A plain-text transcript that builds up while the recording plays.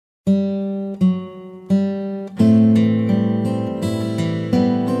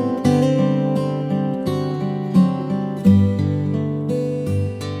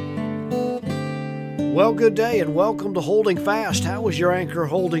good day and welcome to Holding Fast. How is your anchor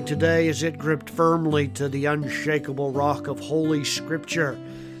holding today as it gripped firmly to the unshakable rock of Holy Scripture?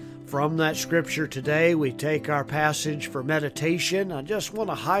 From that Scripture today, we take our passage for meditation. I just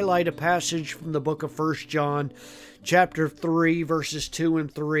want to highlight a passage from the book of 1 John, chapter 3, verses 2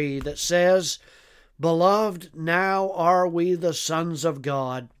 and 3, that says, "Beloved, now are we the sons of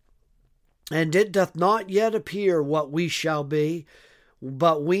God, and it doth not yet appear what we shall be,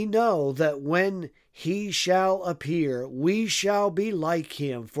 but we know that when he shall appear, we shall be like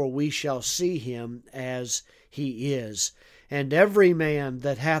him, for we shall see him as he is. And every man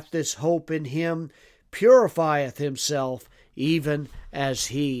that hath this hope in him purifieth himself, even as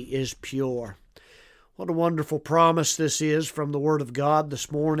he is pure." What a wonderful promise this is from the Word of God this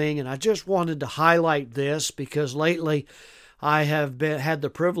morning, and I just wanted to highlight this because lately I have had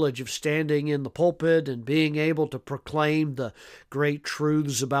the privilege of standing in the pulpit and being able to proclaim the great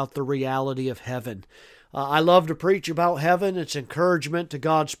truths about the reality of heaven. I love to preach about heaven. It's encouragement to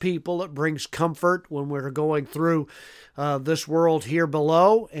God's people. It brings comfort when we're going through this world here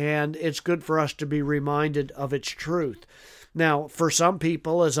below, and it's good for us to be reminded of its truth. Now, for some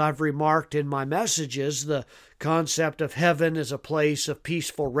people, as I've remarked in my messages, the concept of heaven is a place of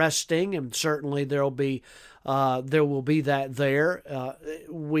peaceful resting, and certainly there will be that there.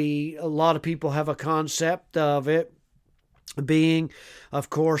 A lot of people have a concept of it being, of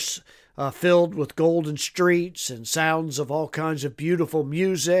course, filled with golden streets and sounds of all kinds of beautiful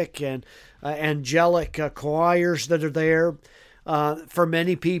music and angelic choirs that are there. For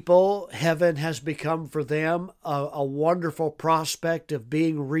many people, heaven has become for them a wonderful prospect of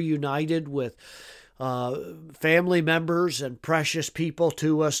being reunited with family members and precious people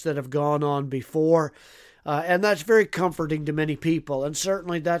to us that have gone on before. And that's very comforting to many people. And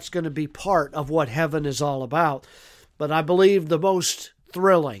certainly that's going to be part of what heaven is all about. But I believe the most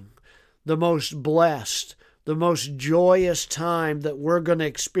thrilling, the most blessed, the most joyous time that we're going to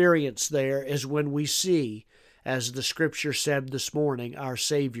experience there is when we see, as the Scripture said this morning, our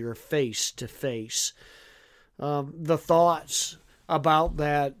Savior face to face. The thoughts about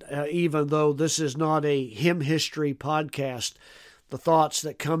that, even though this is not a hymn history podcast, the thoughts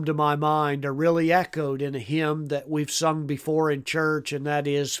that come to my mind are really echoed in a hymn that we've sung before in church, and that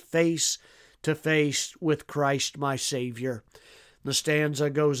is "Face to Face with Christ my Savior." The stanza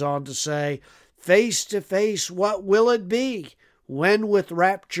goes on to say, "Face to face, what will it be? When with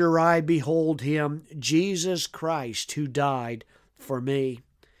rapture I behold him, Jesus Christ who died for me.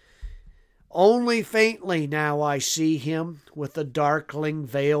 Only faintly now I see him, with a darkling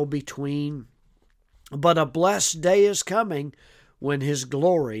veil between. But a blessed day is coming, when his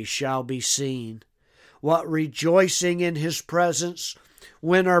glory shall be seen. What rejoicing in his presence,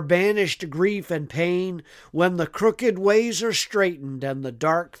 when are banished grief and pain, when the crooked ways are straightened, and the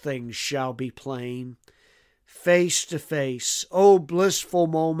dark things shall be plain. Face to face, oh blissful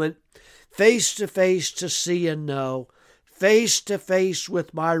moment, face to see and know, face to face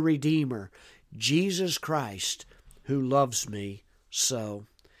with my Redeemer, Jesus Christ, who loves me so."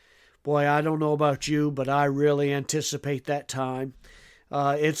 Boy, I don't know about you, but I really anticipate that time.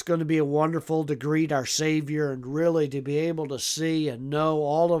 It's going to be wonderful to greet our Savior and really to be able to see and know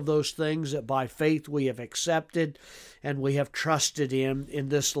all of those things that by faith we have accepted and we have trusted in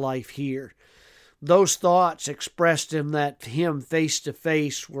this life here. Those thoughts expressed in that hymn, "Face to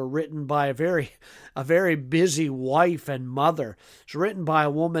Face," were written by a very busy wife and mother. It's written by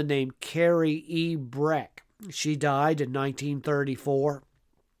a woman named Carrie E. Breck. She died in 1934.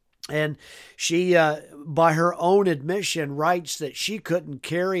 And she, by her own admission, writes that she couldn't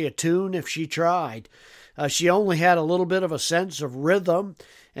carry a tune if she tried. She only had a little bit of a sense of rhythm,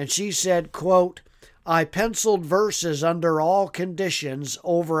 and she said, quote, "I penciled verses under all conditions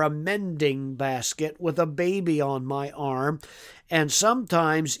over a mending basket with a baby on my arm, and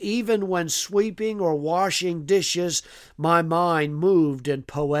sometimes even when sweeping or washing dishes, my mind moved in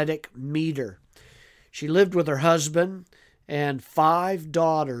poetic meter." She lived with her husband and 5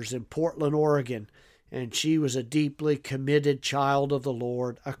 daughters in Portland, Oregon, and she was a deeply committed child of the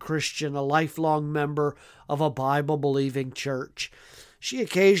Lord, a Christian, a lifelong member of a Bible-believing church. She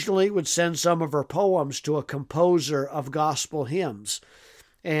occasionally would send some of her poems to a composer of gospel hymns,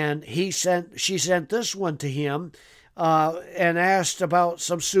 and she sent this one to him and asked about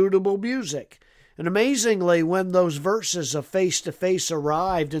some suitable music. And amazingly, when those verses of Face to Face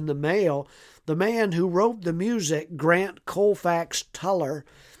arrived in the mail, the man who wrote the music, Grant Colfax Tuller,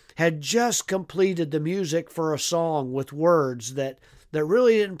 had just completed the music for a song with words that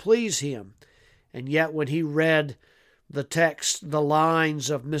really didn't please him. And yet when he read the text, the lines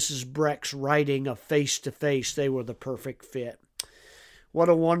of Mrs. Breck's writing of Face to Face, they were the perfect fit. What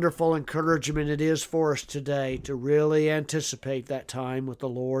a wonderful encouragement it is for us today to really anticipate that time with the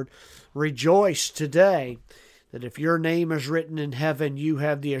Lord. Rejoice today that if your name is written in heaven, you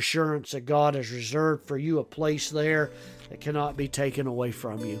have the assurance that God has reserved for you a place there that cannot be taken away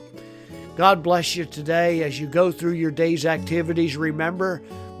from you. God bless you today as you go through your day's activities. Remember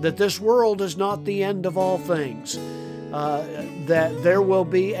that this world is not the end of all things. That there will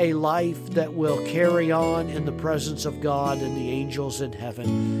be a life that will carry on in the presence of God and the angels in heaven.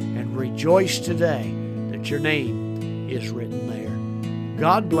 And rejoice today that your name is written there.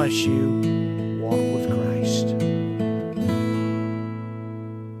 God bless you. Walk with Christ.